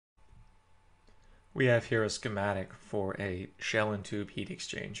We have here a schematic for a shell and tube heat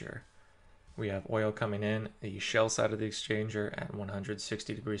exchanger. We have oil coming in the shell side of the exchanger at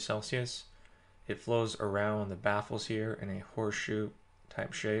 160 degrees Celsius. It flows around the baffles here in a horseshoe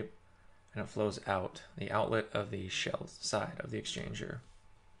type shape, and it flows out the outlet of the shell side of the exchanger.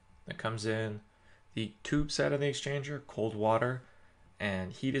 It comes in the tube side of the exchanger, cold water,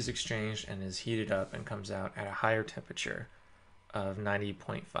 and heat is exchanged and is heated up and comes out at a higher temperature of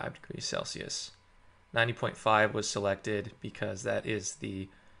 90.5 degrees Celsius. 90.5 was selected because that is the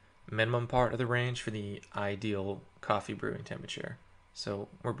minimum part of the range for the ideal coffee brewing temperature. So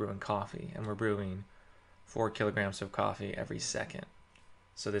we're brewing coffee and we're brewing 4 kilograms of coffee every second.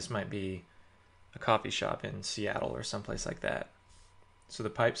 So this might be a coffee shop in Seattle or someplace like that. So the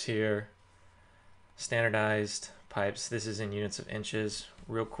pipes here, standardized pipes. This is in units of inches.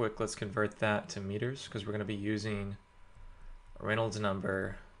 Real quick, let's convert that to meters because we're going to be using a Reynolds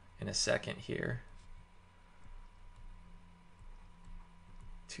number in a second here.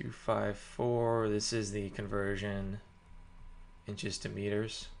 254, this is the conversion inches to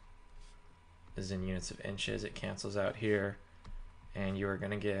meters. This is in units of inches. It cancels out here and you are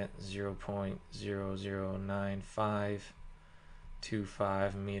going to get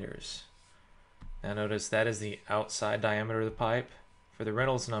 0.009525 meters. Now notice that is the outside diameter of the pipe. For the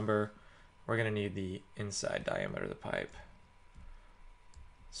Reynolds number, we're going to need the inside diameter of the pipe.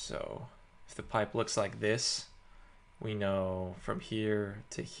 So if the pipe looks like this, we know from here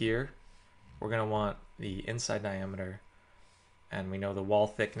to here, we're going to want the inside diameter, and we know the wall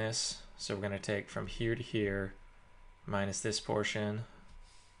thickness. So we're going to take from here to here, minus this portion,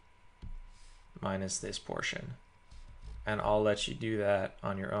 minus this portion. And I'll let you do that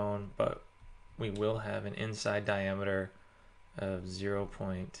on your own, but we will have an inside diameter of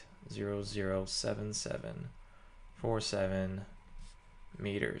 0.007747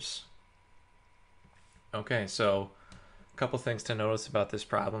 meters. Okay, so a couple things to notice about this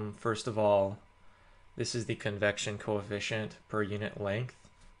problem. First of all, this is the convection coefficient per unit length.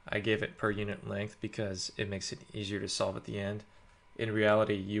 I gave it per unit length because it makes it easier to solve at the end. In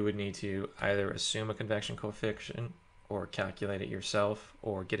reality, you would need to either assume a convection coefficient or calculate it yourself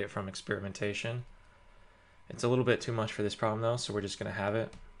or get it from experimentation. It's a little bit too much for this problem though, so we're just going to have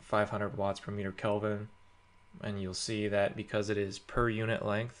it 500 watts per meter Kelvin, and you'll see that because it is per unit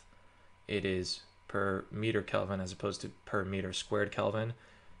length, it is per meter Kelvin as opposed to per meter squared Kelvin,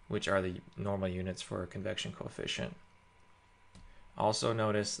 which are the normal units for a convection coefficient. Also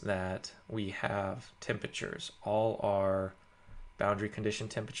notice that we have temperatures. All our boundary condition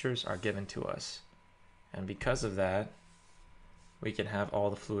temperatures are given to us. And because of that, we can have all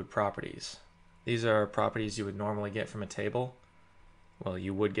the fluid properties. These are properties you would normally get from a table. Well,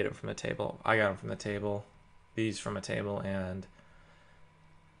 you would get them from a table. I got them from the table, these from a table, and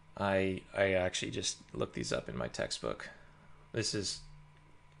I actually just looked these up in my textbook. This is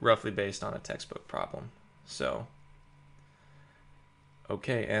roughly based on a textbook problem. So,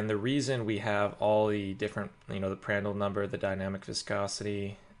 okay, and the reason we have all the different, the Prandtl number, the dynamic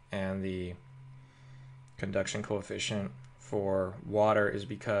viscosity, and the conduction coefficient for water is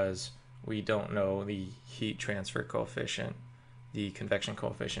because we don't know the heat transfer coefficient, the convection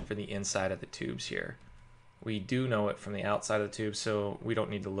coefficient for the inside of the tubes here. We do know it from the outside of the tube, so we don't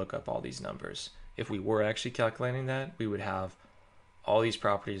need to look up all these numbers. If we were actually calculating that, we would have all these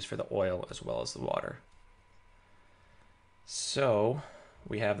properties for the oil as well as the water. So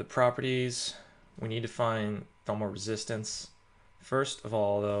we have the properties. We need to find thermal resistance. First of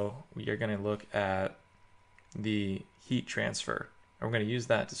all, though, we are going to look at the heat transfer. And we're going to use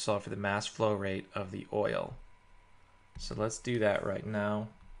that to solve for the mass flow rate of the oil. So let's do that right now.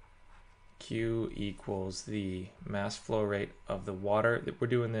 Q equals the mass flow rate of the water. We're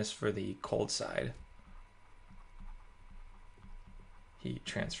doing this for the cold side. Heat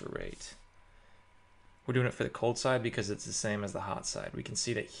transfer rate. We're doing it for the cold side because it's the same as the hot side. We can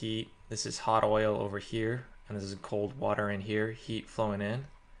see that heat, this is hot oil over here, and this is cold water in here, heat flowing in.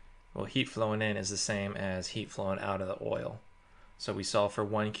 Well, heat flowing in is the same as heat flowing out of the oil. So we solve for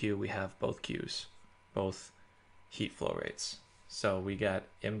 1Q, we have both Q's, both heat flow rates. So we got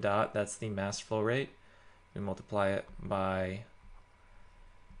m dot, that's the mass flow rate. We multiply it by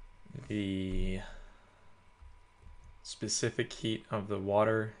the specific heat of the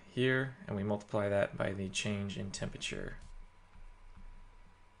water here, and we multiply that by the change in temperature.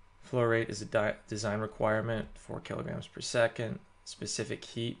 Flow rate is a design requirement, 4 kilograms per second. Specific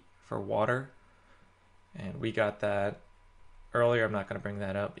heat for water, and we got that earlier. I'm not going to bring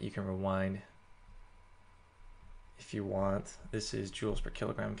that up. You can rewind if you want. This is joules per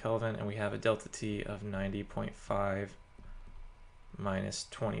kilogram Kelvin, and we have a delta T of 90.5 minus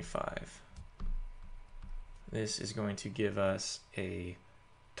 25. this is going to give us a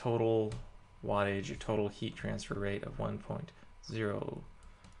total wattage, or total heat transfer rate of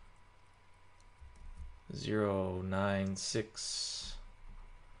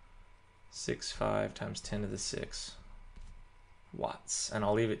 1.00965 times 10 to the 6 watts. And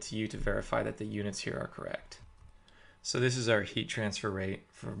I'll leave it to you to verify that the units here are correct. So this is our heat transfer rate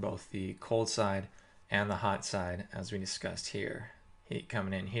for both the cold side and the hot side, as we discussed here. Heat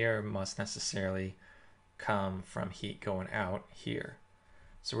coming in here must necessarily come from heat going out here.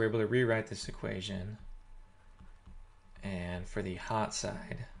 So we're able to rewrite this equation, and for the hot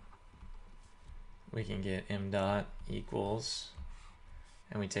side we can get m dot equals,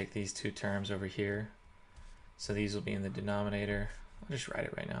 and we take these two terms over here, so these will be in the denominator. I'll just write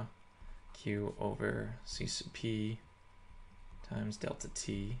it right now. Q over C sub P times delta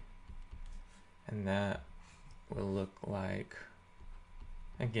T, and that will look like,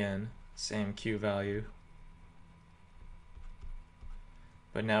 again, same Q value,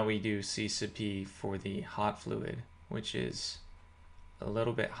 but now we do C sub P for the hot fluid, which is a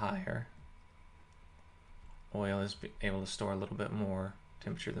little bit higher. Oil is able to store a little bit more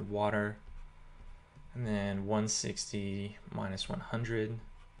temperature than water. And then 160 minus 100,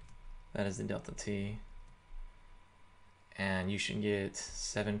 that is the delta T. And you should get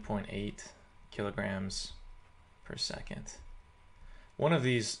 7.8 kilograms per second. One of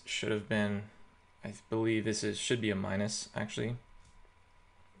these should have been, I believe this should be a minus actually.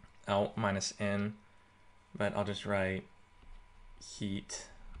 Out minus N, but I'll just write heat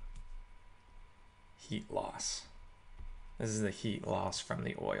loss. This is the heat loss from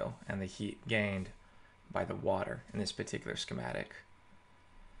the oil and the heat gained by the water in this particular schematic.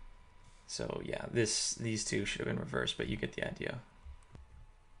 So yeah, these two should have been reversed, but you get the idea.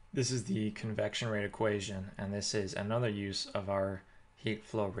 This is the convection rate equation, and this is another use of our heat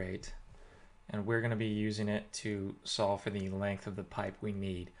flow rate, and we're going to be using it to solve for the length of the pipe we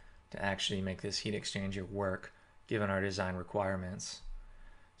need to actually make this heat exchanger work given our design requirements.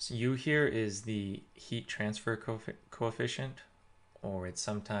 So U here is the heat transfer coefficient, or it's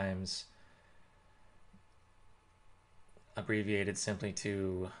sometimes abbreviated simply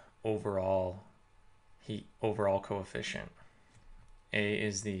to overall coefficient. A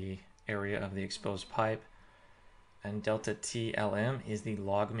is the area of the exposed pipe, and delta TLM is the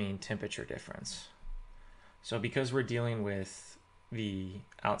log mean temperature difference. So because we're dealing with the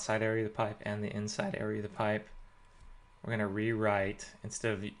outside area of the pipe and the inside area of the pipe, we're going to rewrite,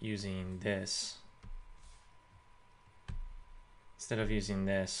 instead of using this,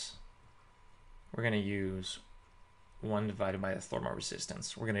 we're going to use 1 divided by the thermal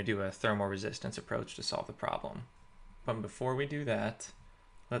resistance. We're going to do a thermal resistance approach to solve the problem. But before we do that,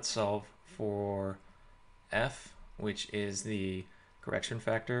 let's solve for F, which is the correction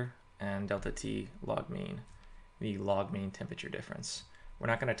factor, and delta T log mean, the log mean temperature difference. We're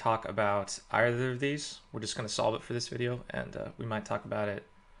not going to talk about either of these. We're just going to solve it for this video, and we might talk about it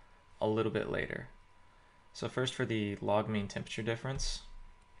a little bit later. So first, for the log mean temperature difference,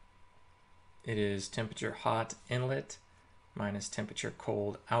 it is temperature hot inlet minus temperature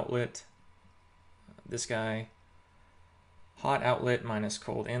cold outlet. This guy, hot outlet minus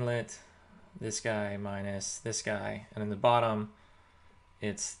cold inlet, this guy minus this guy, and in the bottom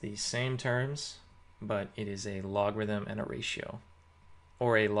it's the same terms, but it is a logarithm and a ratio,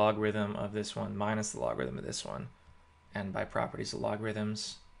 or a logarithm of this one minus the logarithm of this one, and by properties of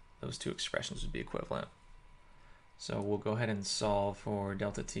logarithms those two expressions would be equivalent. So we'll go ahead and solve for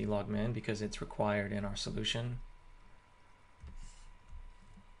delta T log min because it's required in our solution.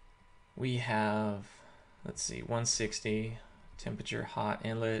 We have, let's see, 160 temperature hot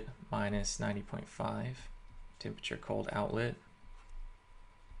inlet minus 90.5 temperature cold outlet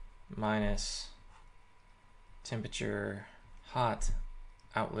minus temperature hot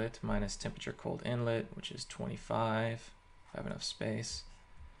outlet minus temperature cold inlet, which is 25 if I have enough space.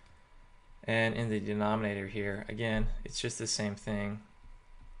 And in the denominator here, again, it's just the same thing.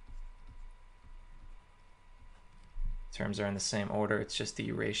 Terms are in the same order, it's just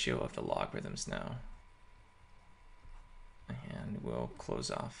the ratio of the logarithms now. And we'll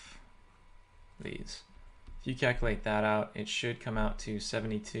close off these. If you calculate that out, it should come out to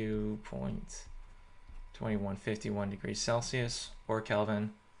 72.2151 degrees Celsius or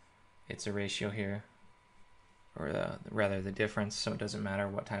Kelvin. It's a ratio here, or rather the difference, so it doesn't matter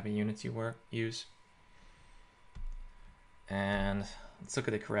what type of units you use. And let's look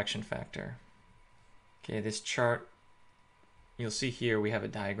at the correction factor. Okay, this chart, you'll see here we have a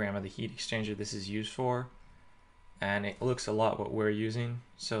diagram of the heat exchanger this is used for, and it looks a lot what we're using,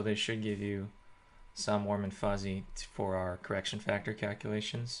 so they should give you some warm and fuzzy for our correction factor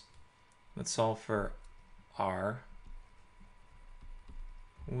calculations. Let's solve for R,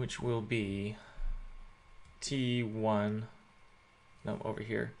 which will be T1, no, over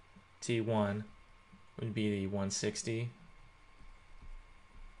here, T1 would be the 160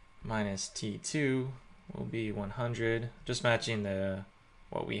 minus T2 will be 100, just matching the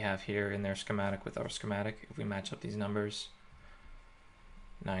what we have here in their schematic with our schematic. If we match up these numbers,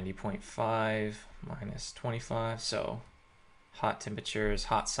 90.5 minus 25, so hot temperatures,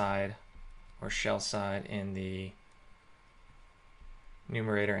 hot side or shell side in the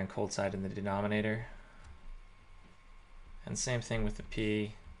numerator and cold side in the denominator. And same thing with the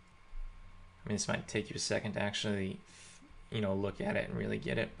P. I mean, this might take you a second to actually, look at it and really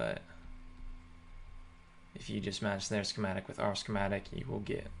get it, but if you just match their schematic with our schematic, you will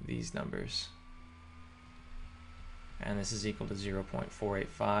get these numbers. And this is equal to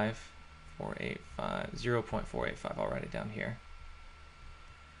 0.485, 0.485, I'll write it down here.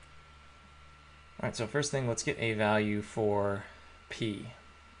 All right, so first thing, let's get a value for P,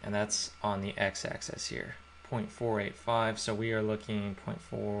 and that's on the x-axis here, 0.485, so we are looking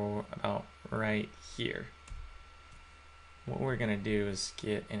 0.4 about right here. What we're gonna do is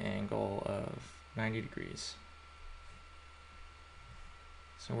get an angle of 90 degrees.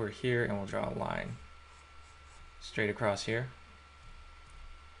 So we're here and we'll draw a line straight across here.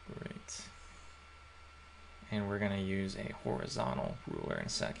 Great. And we're gonna use a horizontal ruler in a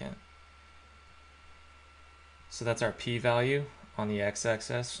second. So that's our P value on the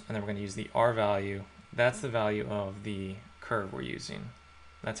x-axis, and then we're gonna use the R value. That's the value of the curve we're using.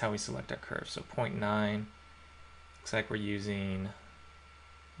 That's how we select our curve. So 0.9, looks like we're using,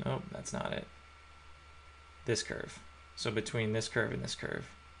 nope, that's not it. This curve. So between this curve and this curve,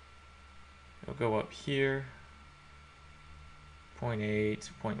 it'll go up here, 0.8,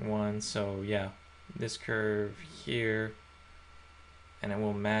 0.1, so yeah, this curve here, and it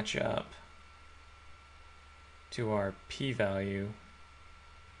will match up to our P value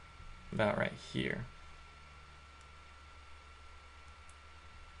about right here.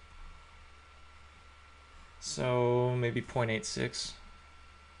 So maybe 0.86.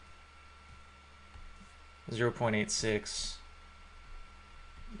 0.86,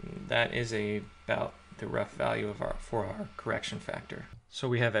 that is about the rough value for our correction factor. So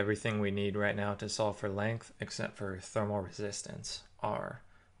we have everything we need right now to solve for length except for thermal resistance, R.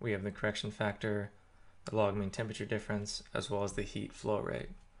 We have the correction factor, the log mean temperature difference, as well as the heat flow rate.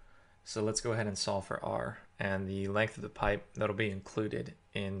 So let's go ahead and solve for R, and the length of the pipe, that'll be included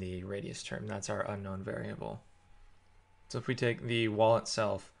in the radius term. That's our unknown variable. So if we take the wall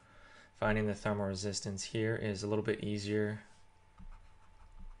itself, finding the thermal resistance here is a little bit easier.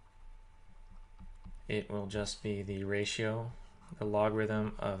 It will just be the ratio, the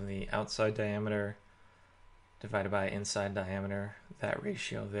logarithm of the outside diameter divided by inside diameter, that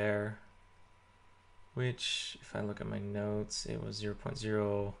ratio there, which if I look at my notes, it was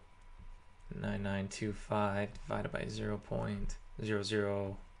 0.09925 divided by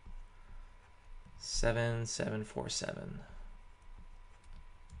 0.007747.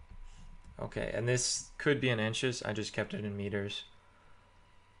 Okay, and this could be in inches. I just kept it in meters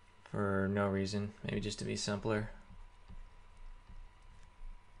for no reason, maybe just to be simpler.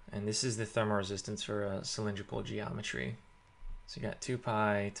 And this is the thermal resistance for a cylindrical geometry. So you got 2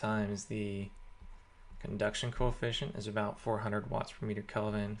 pi times the conduction coefficient is about 400 watts per meter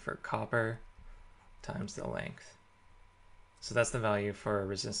Kelvin for copper times the length. So that's the value for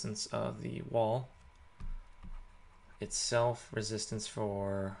resistance of the wall itself. Resistance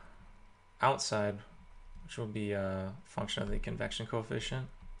for outside, which will be a function of the convection coefficient.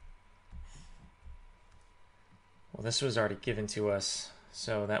 Well, this was already given to us,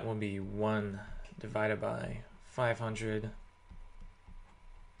 so that will be 1 divided by 500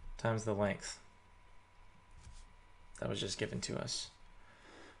 times the length. That was just given to us.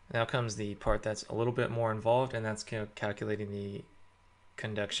 Now comes the part that's a little bit more involved, and that's calculating the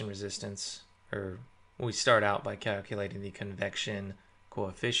conduction resistance, or we start out by calculating the convection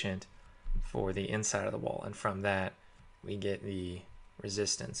coefficient for the inside of the wall, and from that we get the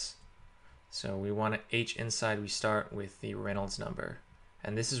resistance. So we want to H inside, we start with the Reynolds number,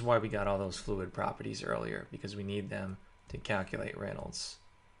 and this is why we got all those fluid properties earlier, because we need them to calculate Reynolds.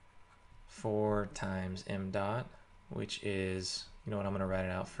 4 times m dot, which is, you know what, I'm going to write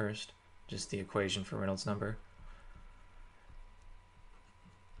it out first, just the equation for Reynolds number.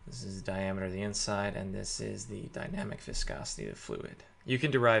 This is the diameter of the inside, and this is the dynamic viscosity of the fluid. You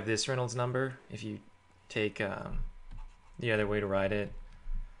can derive this Reynolds number if you take the other way to write it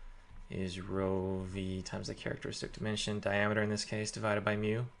is rho v times the characteristic dimension, diameter in this case, divided by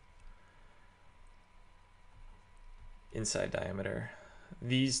mu, inside diameter.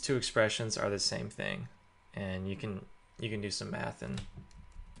 These two expressions are the same thing. and you can do some math and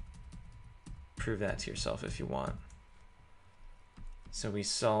prove that to yourself if you want. So we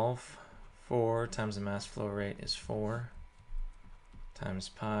solve 4 times the mass flow rate is 4 times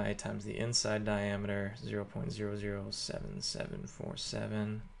pi times the inside diameter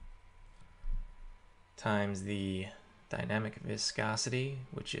 0.007747 times the dynamic viscosity,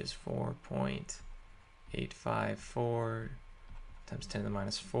 which is 4.854 times 10 to the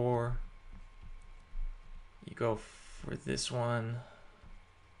minus 4. You go for this one,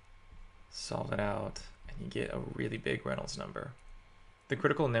 solve it out, and you get a really big Reynolds number. The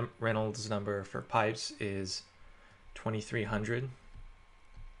critical Reynolds number for pipes is 2300.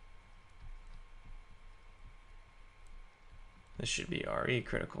 This should be RE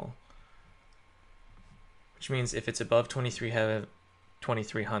critical, which means if it's above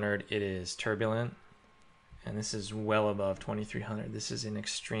 2300, it is turbulent, and this is well above 2300. This is an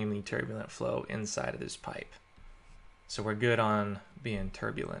extremely turbulent flow inside of this pipe. So we're good on being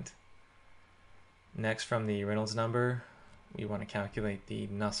turbulent. Next, from the Reynolds number, we want to calculate the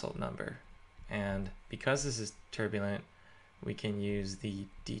Nusselt number. And because this is turbulent, we can use the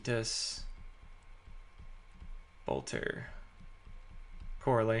Ditus-Boelter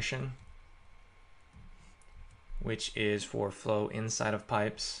correlation, which is for flow inside of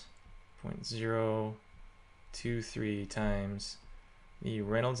pipes, 0.023 times the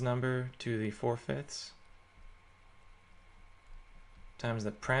Reynolds number to the 4/5 times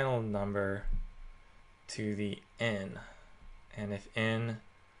the Prandtl number to the n. And if n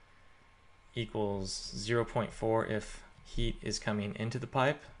equals 0.4 if heat is coming into the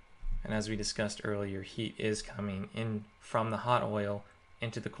pipe, and as we discussed earlier, heat is coming in from the hot oil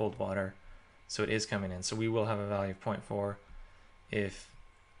into the cold water, so it is coming in. So we will have a value of 0.4. If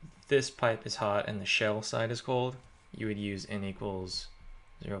this pipe is hot and the shell side is cold, you would use n equals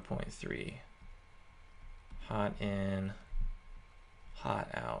 0.3. Hot in,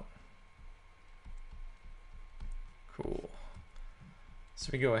 hot out. Cool. So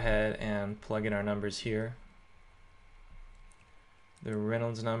we go ahead and plug in our numbers here. The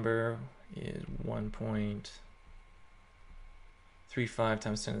Reynolds number is 1.35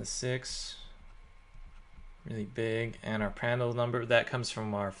 times 10 to the 6. Really big. And our Prandtl number, that comes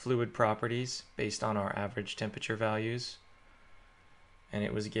from our fluid properties based on our average temperature values. And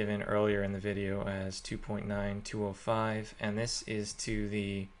it was given earlier in the video as 2.9205. And this is to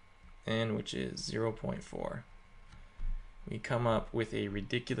the n, which is 0.4. We come up with a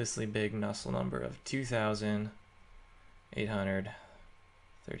ridiculously big Nusselt number of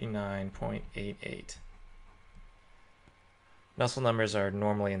 2,839.88. Nusselt numbers are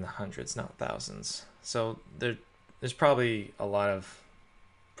normally in the hundreds, not thousands. So there's probably a lot of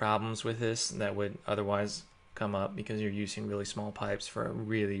problems with this that would otherwise come up because you're using really small pipes for a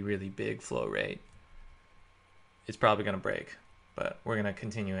really, really big flow rate. It's probably going to break, but we're going to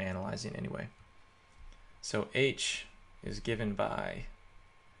continue analyzing anyway. So H is given by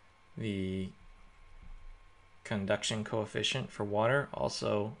the conduction coefficient for water,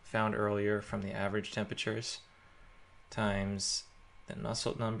 also found earlier from the average temperatures, times the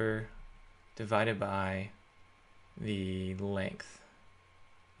Nusselt number divided by the length.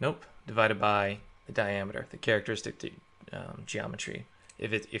 Nope, divided by the diameter, the characteristic geometry.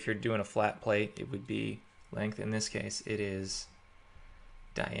 If you're doing a flat plate, it would be length. In this case, it is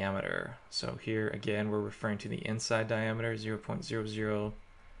diameter. So here again, we're referring to the inside diameter,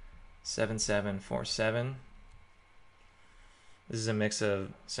 0.007747. This is a mix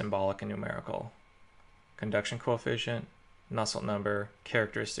of symbolic and numerical. Conduction coefficient, Nusselt number,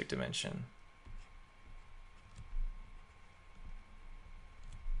 characteristic dimension.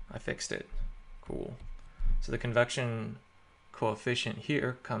 I fixed it. Cool. So the convection coefficient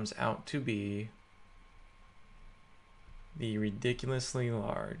here comes out to be the ridiculously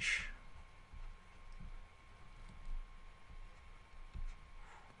large.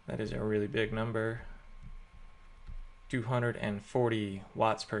 That is a really big number. 240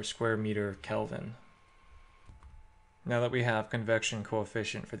 watts per square meter Kelvin. Now that we have convection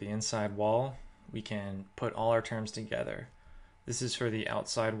coefficient for the inside wall, we can put all our terms together. This is for the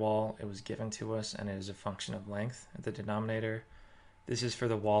outside wall. It was given to us and it is a function of length at the denominator. This is for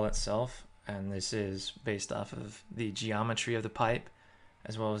the wall itself, and this is based off of the geometry of the pipe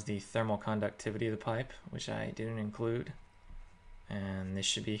as well as the thermal conductivity of the pipe, which I didn't include. And this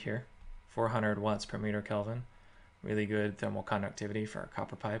should be here, 400 watts per meter Kelvin. Really good thermal conductivity for a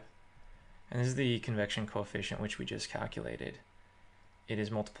copper pipe. And this is the convection coefficient, which we just calculated. It is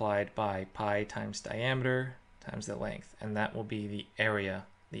multiplied by pi times diameter times the length, and that will be the area,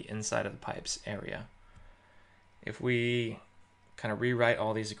 the inside of the pipe's area. If we kind of rewrite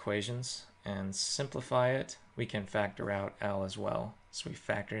all these equations and simplify it, we can factor out L as well. So we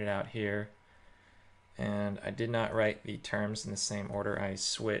factored it out here. And I did not write the terms in the same order. I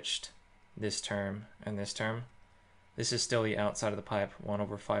switched this term and this term. This is still the outside of the pipe,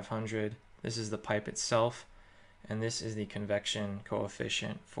 1/500. This is the pipe itself, and this is the convection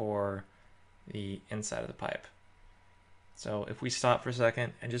coefficient for the inside of the pipe. So if we stop for a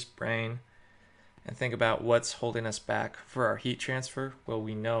second and just brain and think about what's holding us back for our heat transfer, well,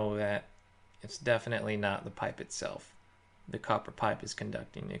 we know that it's definitely not the pipe itself. The copper pipe is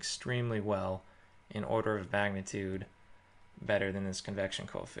conducting extremely well, in order of magnitude better than this convection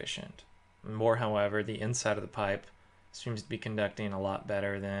coefficient. More, however, the inside of the pipe seems to be conducting a lot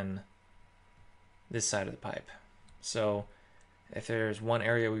better than this side of the pipe. So if there's one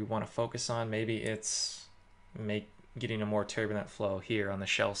area we want to focus on, maybe it's getting a more turbulent flow here on the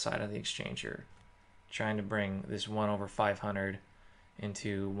shell side of the exchanger, trying to bring this 1/500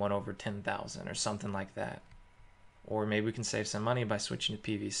 into 1/10,000 or something like that. Or maybe we can save some money by switching to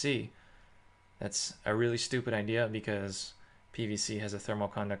PVC. That's a really stupid idea because PVC has a thermal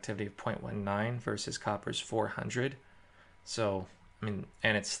conductivity of 0.19 versus copper's 400. So, and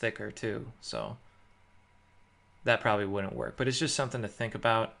it's thicker too. So that probably wouldn't work, but it's just something to think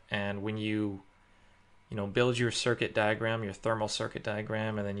about. And when you build your circuit diagram, your thermal circuit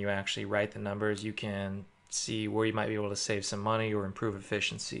diagram, and then you actually write the numbers, you can see where you might be able to save some money or improve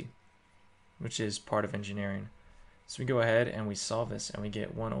efficiency, which is part of engineering. So we go ahead and we solve this, and we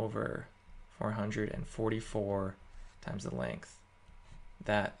get 1/444 times the length.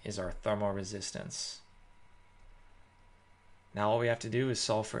 That is our thermal resistance. Now all we have to do is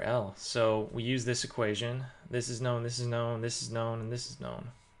solve for L. So we use this equation. This is known, this is known, this is known, and this is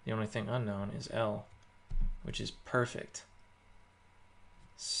known. The only thing unknown is L, which is perfect.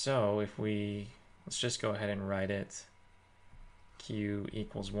 So if let's just go ahead and write it. Q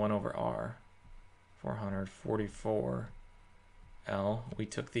equals 1/R, 444 L. We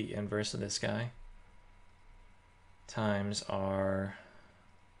took the inverse of this guy, times our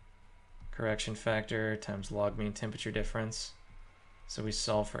correction factor times log mean temperature difference. So we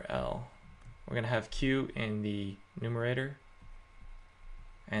solve for L. We're going to have Q in the numerator,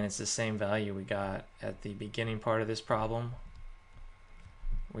 and it's the same value we got at the beginning part of this problem.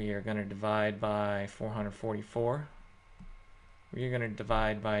 We are going to divide by 444. We are going to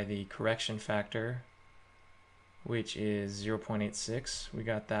divide by the correction factor, which is 0.86. We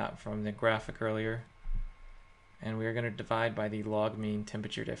got that from the graphic earlier. And we are going to divide by the log mean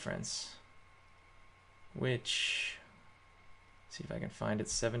temperature difference, which, let's see if I can find it,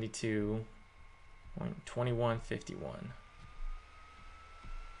 72.2151.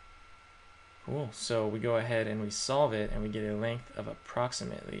 Cool. So we go ahead and we solve it, and we get a length of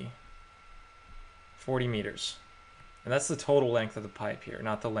approximately 40 meters. And that's the total length of the pipe here,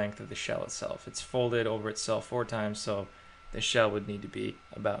 not the length of the shell itself. It's folded over itself 4 times, so the shell would need to be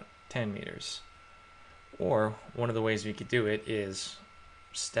about 10 meters. Or one of the ways we could do it is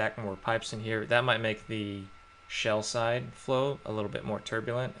stack more pipes in here. That might make the shell side flow a little bit more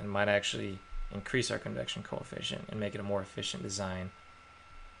turbulent and might actually increase our convection coefficient and make it a more efficient design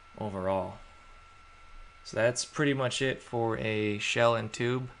overall. So that's pretty much it for a shell and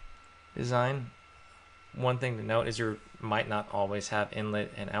tube design. One thing to note is you might not always have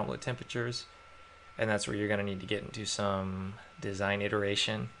inlet and outlet temperatures, and that's where you're going to need to get into some design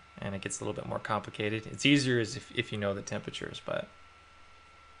iteration, and it gets a little bit more complicated. It's easier if you know the temperatures, but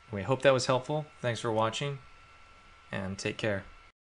we hope that was helpful. Thanks for watching, and take care.